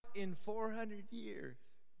in 400 years.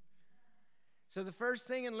 So the first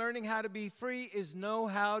thing in learning how to be free is know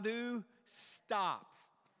how to stop.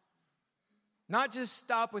 Not just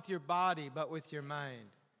stop with your body, but with your mind.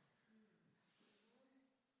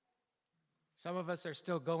 Some of us are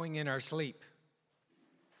still going in our sleep.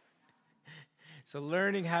 So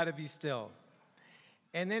learning how to be still.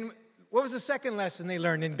 And then, what was the second lesson they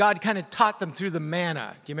learned? And God kind of taught them through the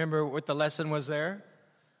manna. Do you remember what the lesson was there?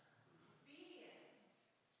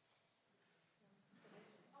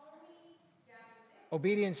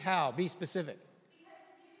 Obedience how? Be specific.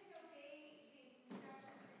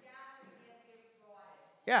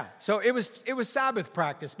 Yeah, so it was Sabbath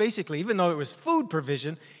practice, basically. Even though it was food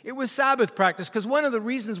provision, it was Sabbath practice. Because one of the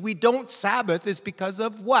reasons we don't Sabbath is because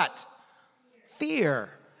of what? Fear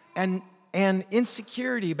and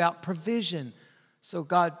insecurity about provision. So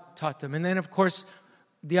God taught them. And then, of course,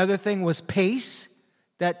 the other thing was pace.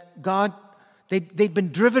 That God, they'd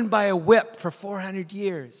been driven by a whip for 400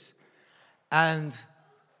 years. And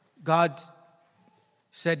God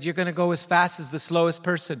said, you're going to go as fast as the slowest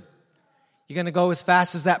person. You're going to go as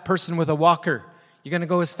fast as that person with a walker. You're going to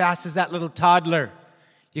go as fast as that little toddler.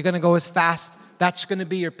 You're going to go as fast. That's going to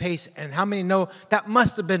be your pace. And how many know that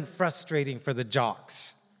must have been frustrating for the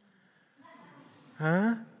jocks?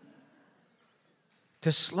 Huh?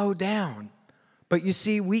 To slow down. But you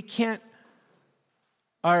see, we can't.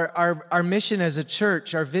 Our mission as a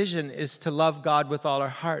church, our vision is to love God with all our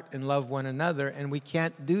heart and love one another. And we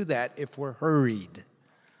can't do that if we're hurried.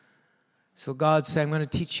 So God said, I'm going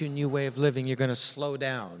to teach you a new way of living. You're going to slow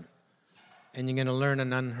down. And you're going to learn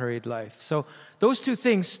an unhurried life. So those two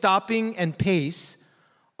things, stopping and pace,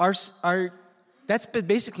 that's been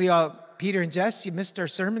basically all. Peter and Jess, you missed our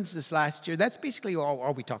sermons this last year. That's basically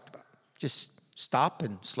all we talked about. Just stop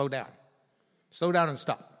and slow down. Slow down and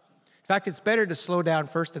stop. In fact, it's better to slow down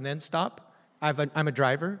first and then stop. I'm a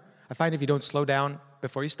driver. I find if you don't slow down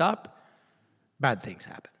before you stop, bad things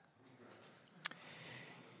happen.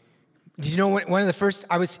 Did you know one of the first,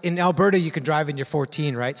 I was in Alberta, you can drive when you're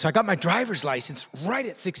 14, right? So I got my driver's license right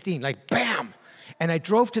at 16, like bam. And I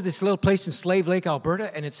drove to this little place in Slave Lake,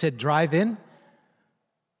 Alberta, and it said drive in.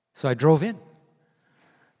 So I drove in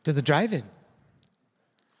to the drive-in.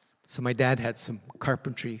 So my dad had some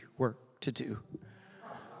carpentry work to do.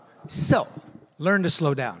 So, learn to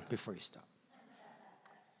slow down before you stop.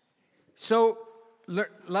 So,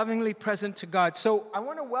 lovingly present to God. So, I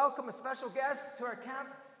want to welcome a special guest to our camp.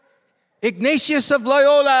 Ignatius of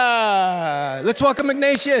Loyola. Let's welcome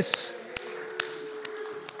Ignatius.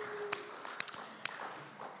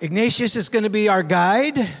 Ignatius is going to be our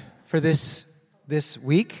guide for this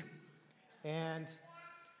week. And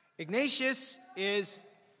Ignatius is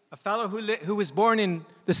a fellow who was born in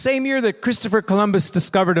the same year that Christopher Columbus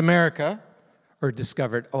discovered America.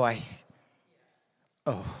 Discovered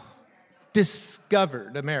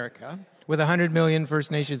America. With 100 million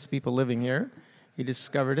First Nations people living here. He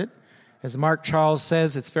discovered it. As Mark Charles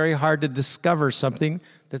says, it's very hard to discover something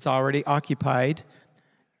that's already occupied.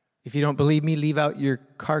 If you don't believe me, leave out your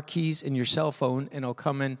car keys and your cell phone, and I'll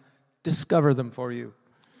come and discover them for you.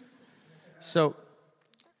 So,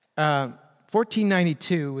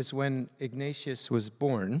 1492 was when Ignatius was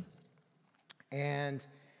born, and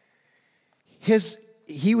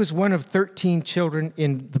he was one of 13 children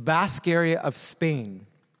in the Basque area of Spain.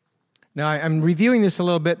 Now, I'm reviewing this a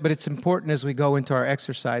little bit, but it's important as we go into our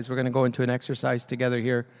exercise. We're going to go into an exercise together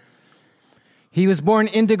here. He was born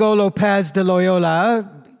Indigo Lopez de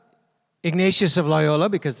Loyola, Ignatius of Loyola,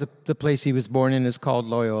 because the place he was born in is called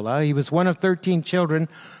Loyola. He was one of 13 children,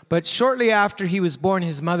 but shortly after he was born,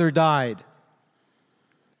 his mother died.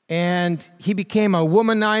 And he became a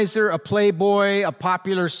womanizer, a playboy, a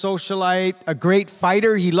popular socialite, a great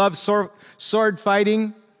fighter. He loved sword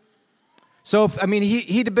fighting. So,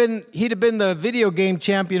 he'd have been the video game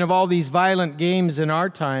champion of all these violent games in our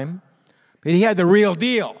time, but he had the real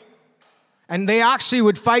deal. And they actually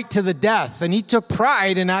would fight to the death. And he took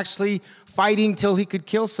pride in actually fighting till he could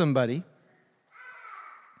kill somebody.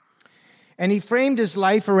 And he framed his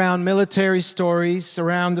life around military stories,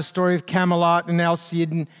 around the story of Camelot and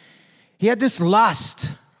Alcide. He had this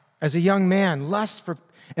lust as a young man,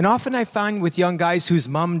 and often I find with young guys whose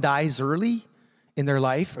mom dies early in their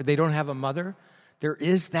life, or they don't have a mother, there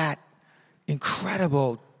is that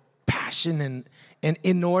incredible passion and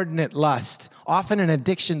inordinate lust. Often an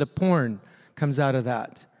addiction to porn comes out of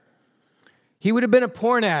that. He would have been a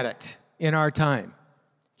porn addict in our time.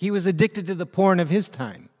 He was addicted to the porn of his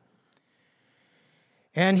time.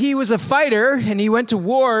 And he was a fighter, and he went to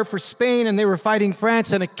war for Spain, and they were fighting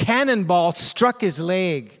France, and a cannonball struck his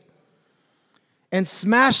leg and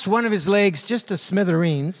smashed one of his legs just to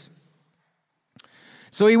smithereens.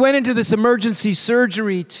 So he went into this emergency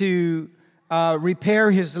surgery to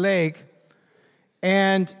repair his leg.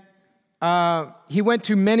 And he went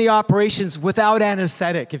through many operations without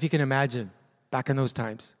anesthetic, if you can imagine, back in those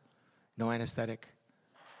times. No anesthetic.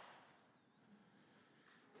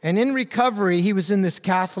 And in recovery, he was in this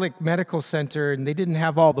Catholic medical center, and they didn't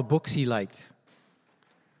have all the books he liked.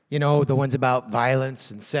 You know, the ones about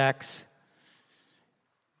violence and sex.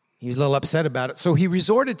 He was a little upset about it. So he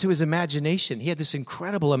resorted to his imagination. He had this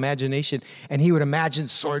incredible imagination, and he would imagine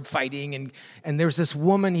sword fighting. And there was this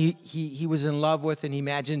woman he was in love with, and he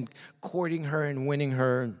imagined courting her and winning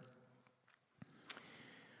her.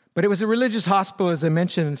 But it was a religious hospital, as I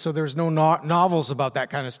mentioned, and so there was no novels about that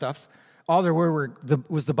kind of stuff. All there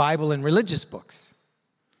was the Bible and religious books.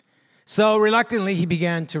 So reluctantly, he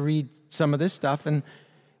began to read some of this stuff, and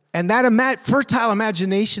that fertile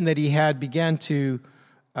imagination that he had began to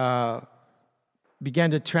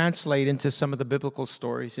translate into some of the biblical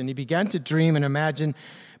stories. And he began to dream and imagine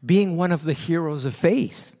being one of the heroes of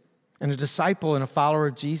faith and a disciple and a follower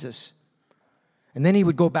of Jesus. And then he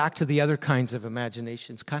would go back to the other kinds of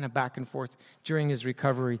imaginations, kind of back and forth during his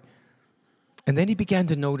recovery. And then he began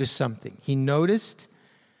to notice something. He noticed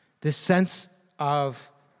this sense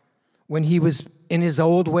of when he was in his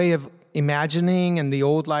old way of imagining and the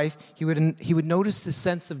old life, he would notice the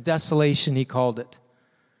sense of desolation, he called it.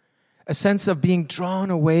 A sense of being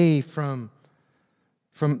drawn away from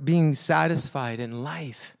being satisfied in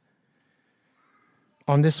life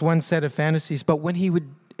on this one set of fantasies. But when he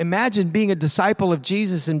would imagine being a disciple of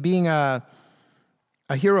Jesus and being a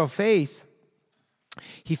hero of faith,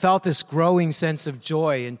 he felt this growing sense of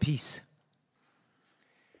joy and peace.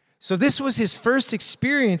 So this was his first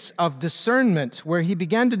experience of discernment, where he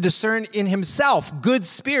began to discern in himself good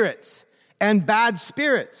spirits and bad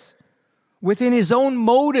spirits within his own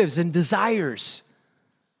motives and desires.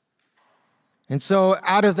 And so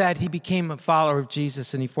out of that, he became a follower of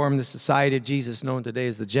Jesus, and he formed the Society of Jesus, known today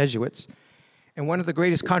as the Jesuits. And one of the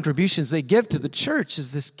greatest contributions they give to the church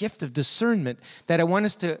is this gift of discernment that I want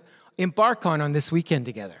us to embark on this weekend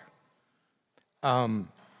together. And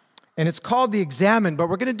it's called the Examen, but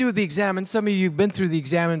we're going to do the Examen. Some of you have been through the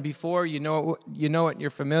Examen before. You know it, and you're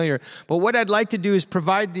familiar. But what I'd like to do is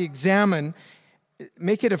provide the Examen,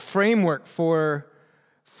 make it a framework for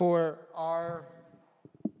our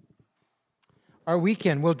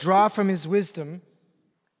weekend. We'll draw from his wisdom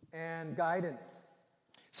and guidance.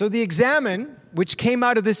 So the Examen, which came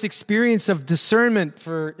out of this experience of discernment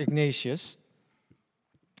for Ignatius,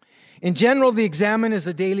 in general, the Examen is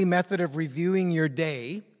a daily method of reviewing your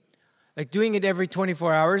day, like doing it every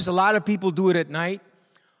 24 hours. A lot of people do it at night.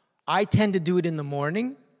 I tend to do it in the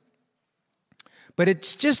morning. But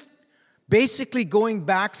it's just basically going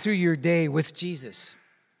back through your day with Jesus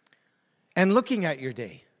and looking at your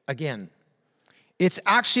day again. It's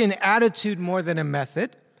actually an attitude more than a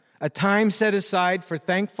method, a time set aside for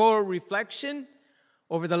thankful reflection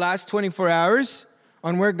over the last 24 hours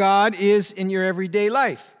on where God is in your everyday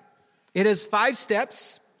life. It has 5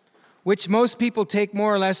 steps, which most people take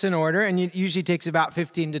more or less in order, and it usually takes about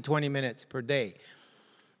 15 to 20 minutes per day.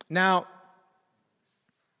 Now,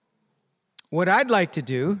 what I'd like to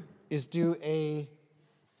do is do a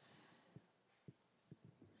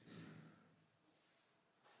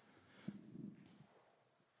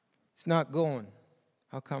It's not going.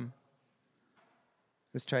 How come?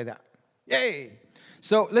 Let's try that. Yay!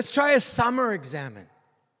 So let's try a summer Examen.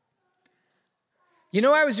 You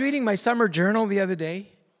know, I was reading my summer journal the other day,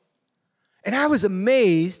 and I was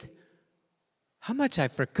amazed how much I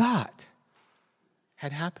forgot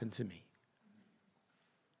had happened to me.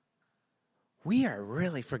 We are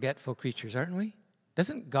really forgetful creatures, aren't we?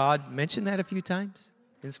 Doesn't God mention that a few times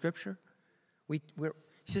in Scripture? He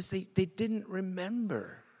says they didn't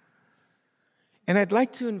remember. And I'd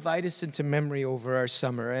like to invite us into memory over our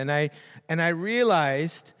summer. And I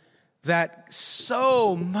realized that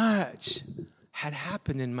so much had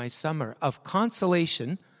happened in my summer of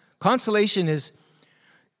consolation. Consolation is,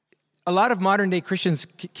 a lot of modern day Christians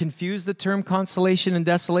confuse the term consolation and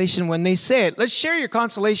desolation when they say it. Let's share your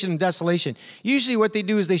consolation and desolation. Usually what they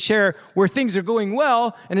do is they share where things are going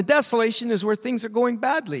well, and a desolation is where things are going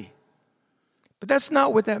badly. But that's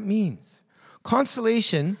not what that means.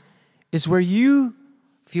 Consolation is where you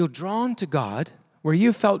feel drawn to God, where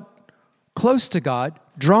you felt close to God,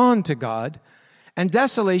 drawn to God, and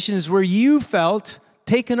desolation is where you felt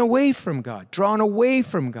taken away from God, drawn away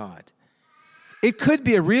from God. It could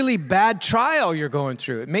be a really bad trial you're going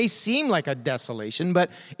through. It may seem like a desolation,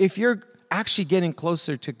 but if you're actually getting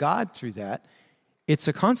closer to God through that, it's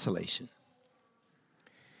a consolation.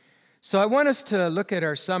 So I want us to look at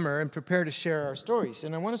our summer and prepare to share our stories,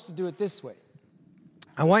 and I want us to do it this way.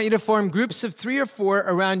 I want you to form groups of 3 or 4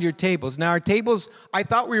 around your tables. Now, our tables, I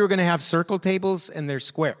thought we were going to have circle tables, and they're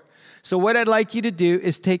square. So what I'd like you to do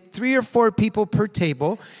is take 3 or 4 people per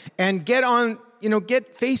table and get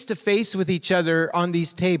face to face with each other on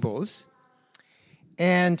these tables,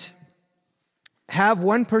 and have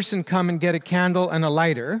one person come and get a candle and a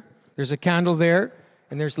lighter. There's a candle there,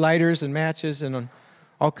 and there's lighters and matches and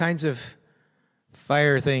all kinds of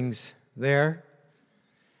fire things there.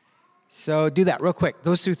 So do that real quick.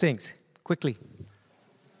 Those 2 things, quickly.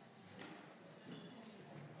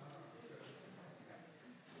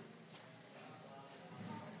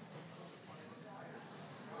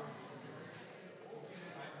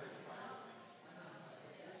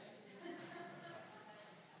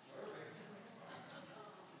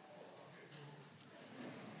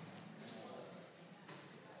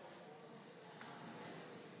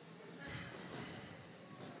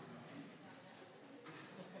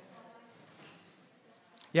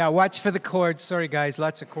 Yeah, watch for the cords. Sorry, guys,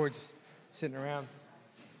 lots of cords sitting around.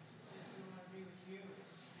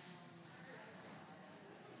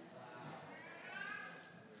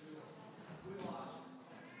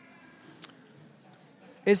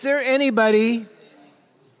 Is there anybody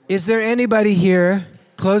here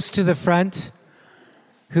close to the front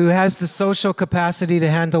who has the social capacity to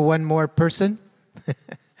handle one more person?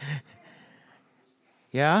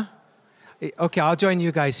 Yeah? Okay, I'll join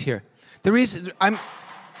you guys here. The reason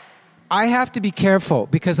I have to be careful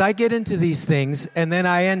because I get into these things and then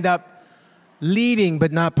I end up leading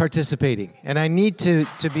but not participating. And I need to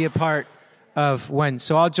be a part of one.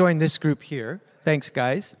 So I'll join this group here. Thanks,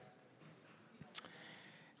 guys.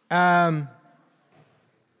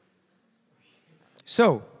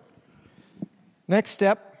 So, next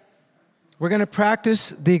step, we're going to practice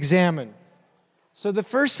the examine. So the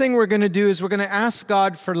first thing we're going to do is we're going to ask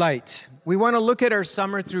God for light. We want to look at our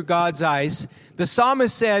summer through God's eyes. The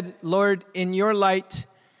psalmist said, Lord, in your light,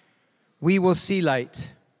 we will see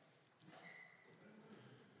light.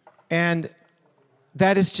 And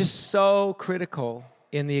that is just so critical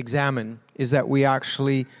in the examine, is that we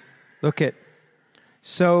actually look at.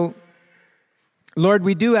 So, Lord,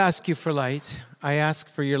 we do ask you for light. I ask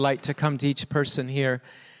for your light to come to each person here.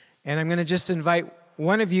 And I'm going to just invite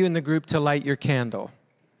one of you in the group to light your candle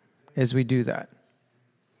as we do that.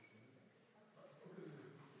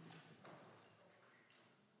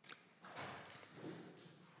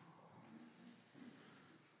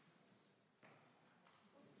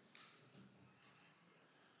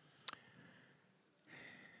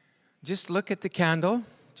 Just look at the candle.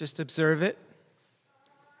 Just observe it.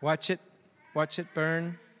 Watch it. Watch it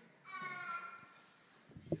burn.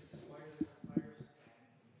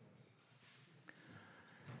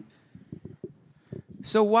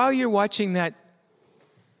 So while you're watching that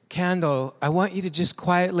candle, I want you to just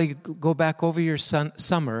quietly go back over your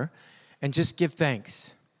summer and just give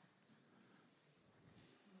thanks.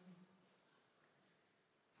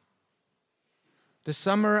 The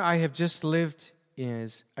summer I have just lived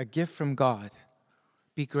is a gift from God.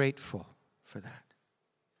 Be grateful for that.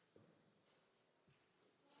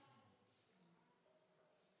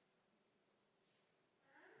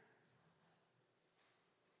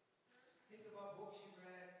 Think about books you've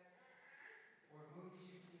read, or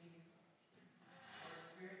movies you've seen, or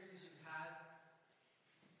experiences you've had,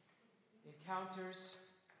 encounters,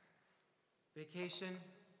 vacation,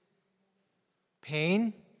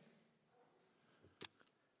 pain.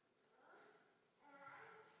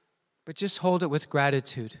 But just hold it with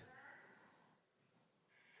gratitude.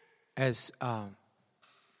 Just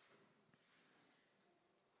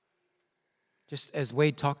as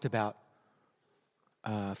Wade talked about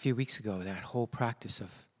a few weeks ago, that whole practice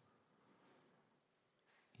of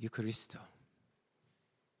Eucharisto.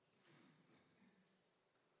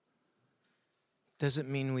 Doesn't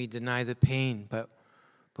mean we deny the pain, but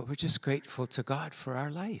we're just grateful to God for our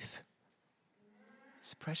life.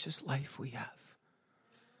 It's a precious life we have.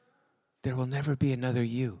 There will never be another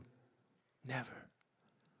you. Never.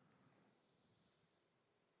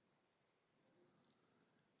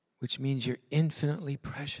 Which means you're infinitely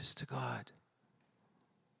precious to God.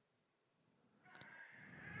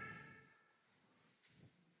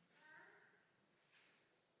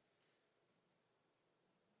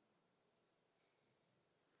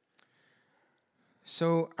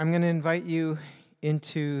 So I'm going to invite you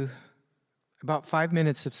into about 5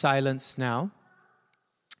 minutes of silence now.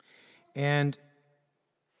 And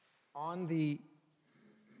on the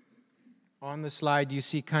slide, you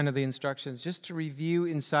see kind of the instructions. Just to review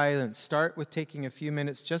in silence, start with taking a few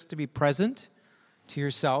minutes just to be present to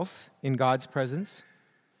yourself in God's presence.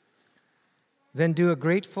 Then do a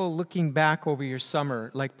grateful looking back over your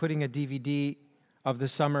summer, like putting a DVD of the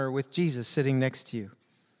summer with Jesus sitting next to you.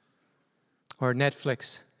 Or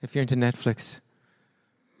Netflix, if you're into Netflix.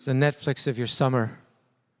 It's a Netflix of your summer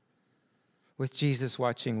with Jesus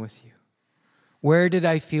watching with you. Where did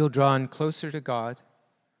I feel drawn closer to God?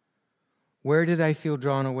 Where did I feel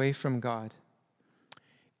drawn away from God?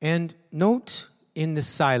 And note in the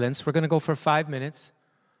silence, we're going to go for 5 minutes,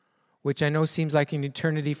 which I know seems like an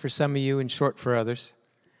eternity for some of you and short for others.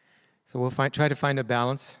 So we'll try to find a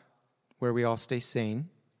balance where we all stay sane.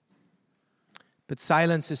 But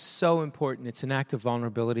silence is so important. It's an act of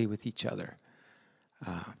vulnerability with each other.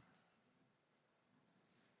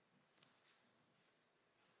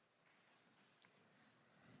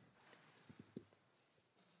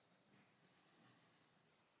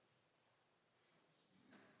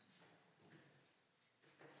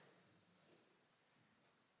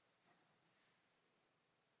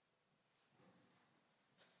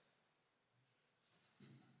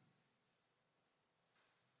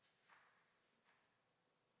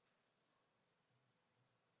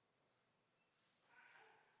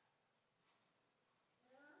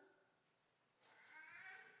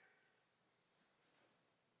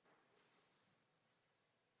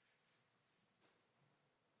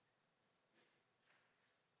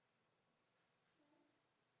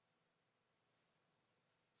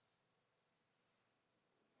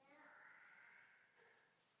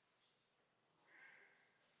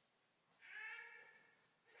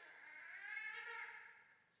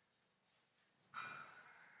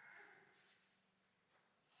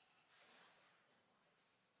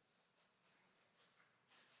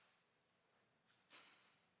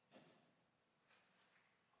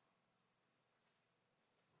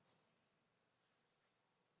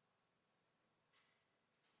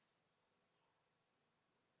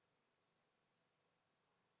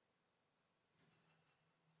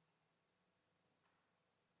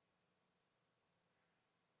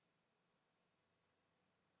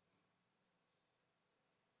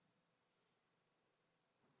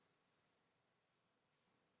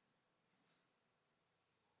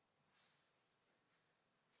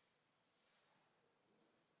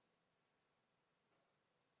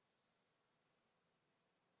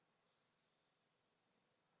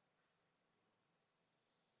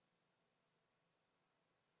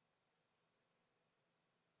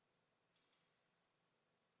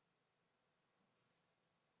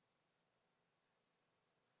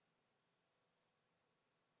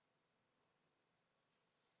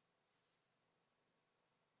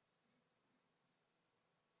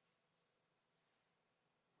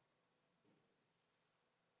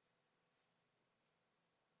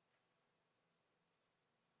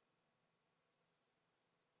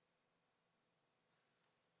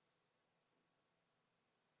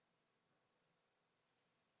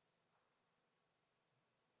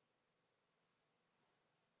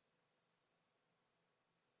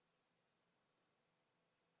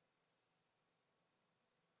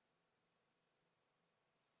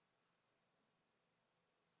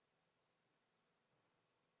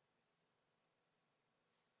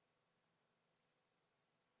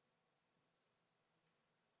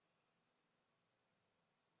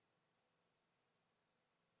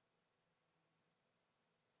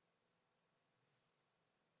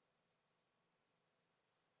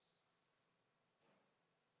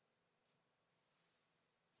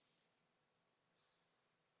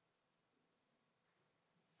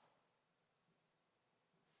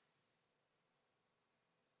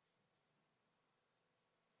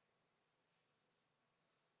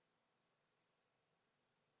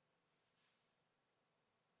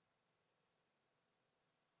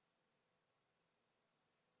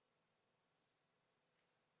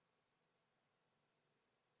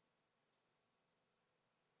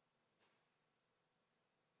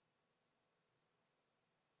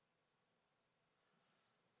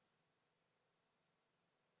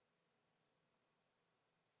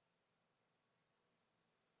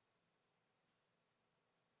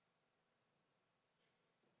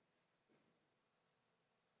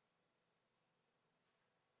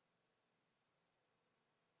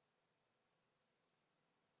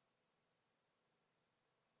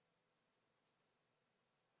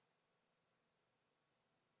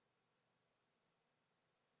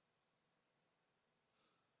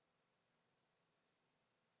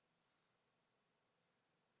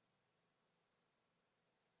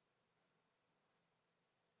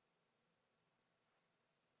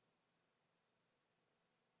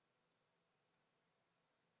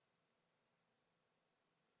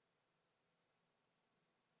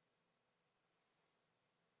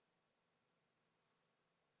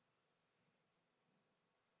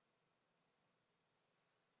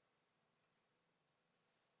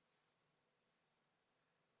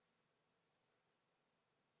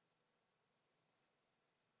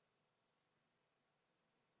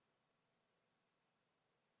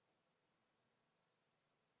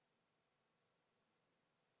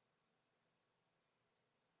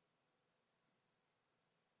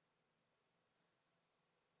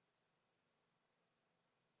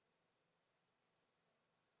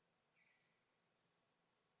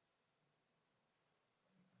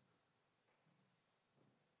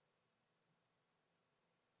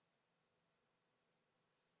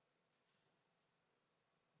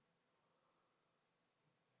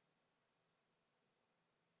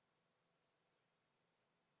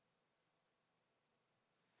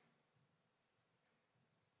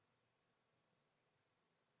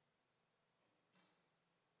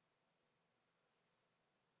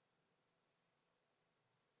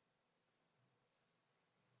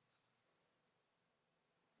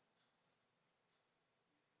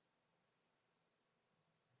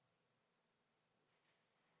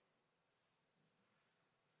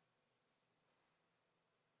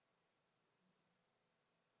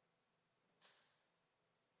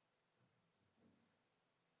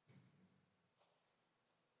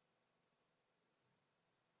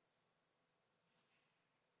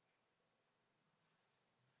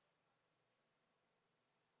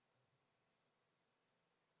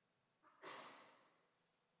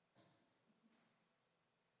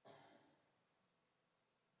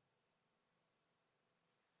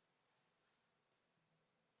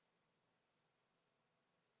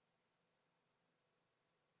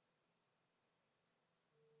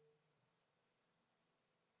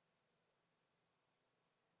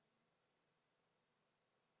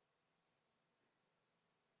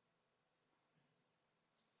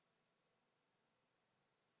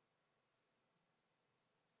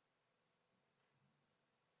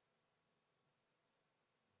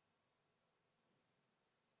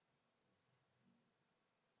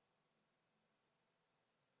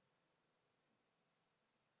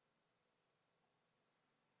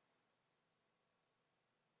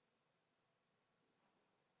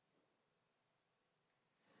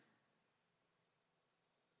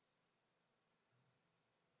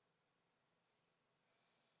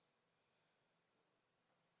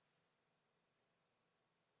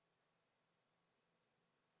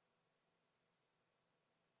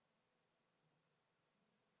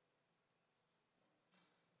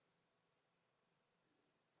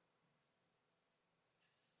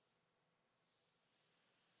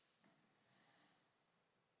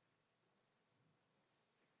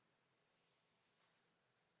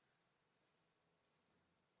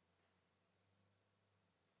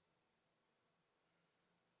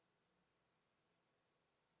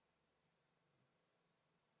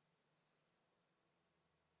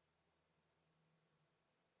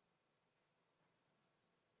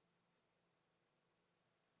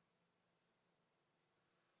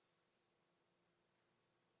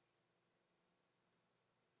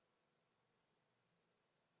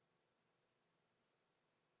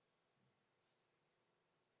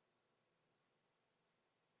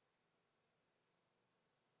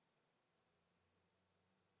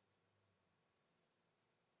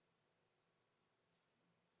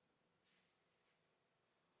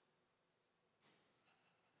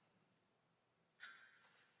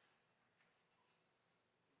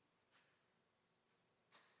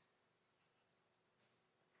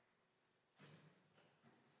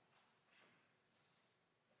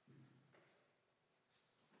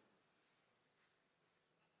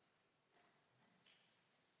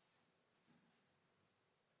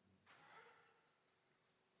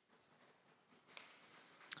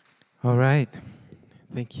 All right.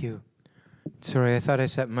 Thank you. Sorry, I thought I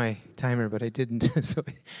set my timer, but I didn't. So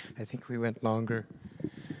I think we went longer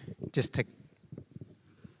just to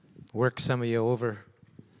work some of you over.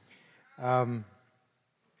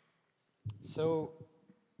 So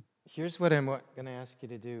here's what I'm going to ask you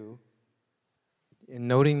to do. In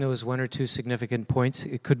noting those one or two significant points,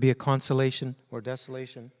 it could be a consolation or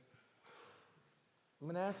desolation. I'm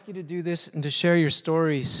going to ask you to do this and to share your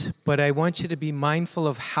stories, but I want you to be mindful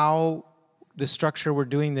of how the structure we're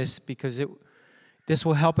doing this, because this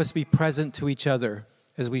will help us be present to each other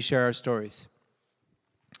as we share our stories.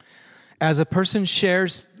 As a person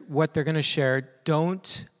shares what they're going to share,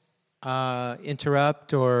 don't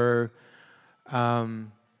interrupt or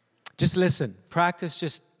just listen. Practice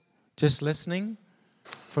just listening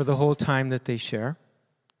for the whole time that they share.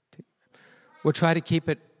 We'll try to keep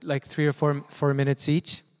it like 3 or 4 minutes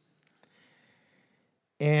each.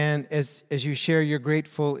 And as you share your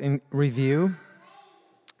grateful review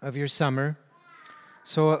of your summer,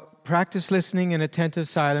 so practice listening in attentive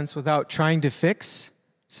silence without trying to fix,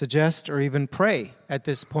 suggest, or even pray at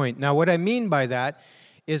this point. Now, what I mean by that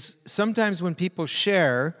is sometimes when people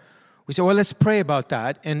share, we say, well, let's pray about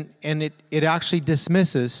that, and it actually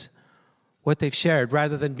dismisses what they've shared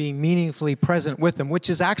rather than being meaningfully present with them, which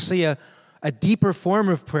is actually a deeper form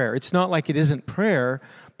of prayer. It's not like it isn't prayer,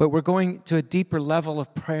 but we're going to a deeper level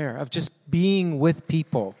of prayer, of just being with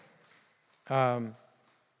people.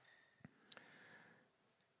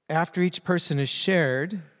 After each person is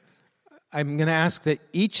shared, I'm going to ask that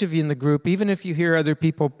each of you in the group, even if you hear other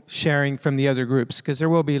people sharing from the other groups, because there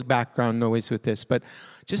will be background noise with this, but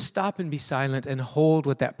just stop and be silent and hold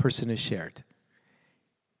what that person has shared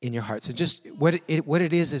in your heart. So just what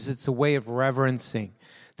it is it's a way of reverencing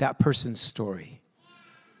that person's story.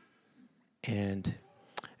 And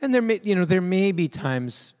there may be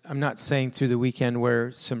times, I'm not saying through the weekend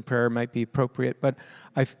where some prayer might be appropriate, but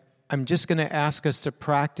I'm just going to ask us to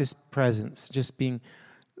practice presence, just being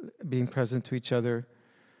present to each other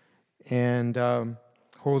and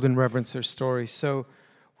hold and reverence their story. So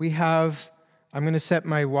I'm going to set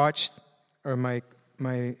my watch or my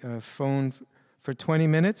phone for 20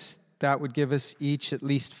 minutes. That would give us each at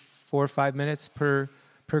least 4 or 5 minutes per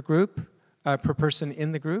group, per person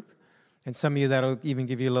in the group. And some of you, that'll even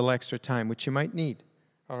give you a little extra time, which you might need.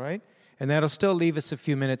 All right? And that'll still leave us a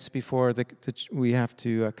few minutes before we have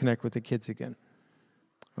to connect with the kids again.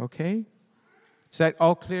 Okay? Is that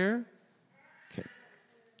all clear? Okay.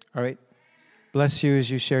 All right. Bless you as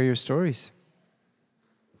you share your stories.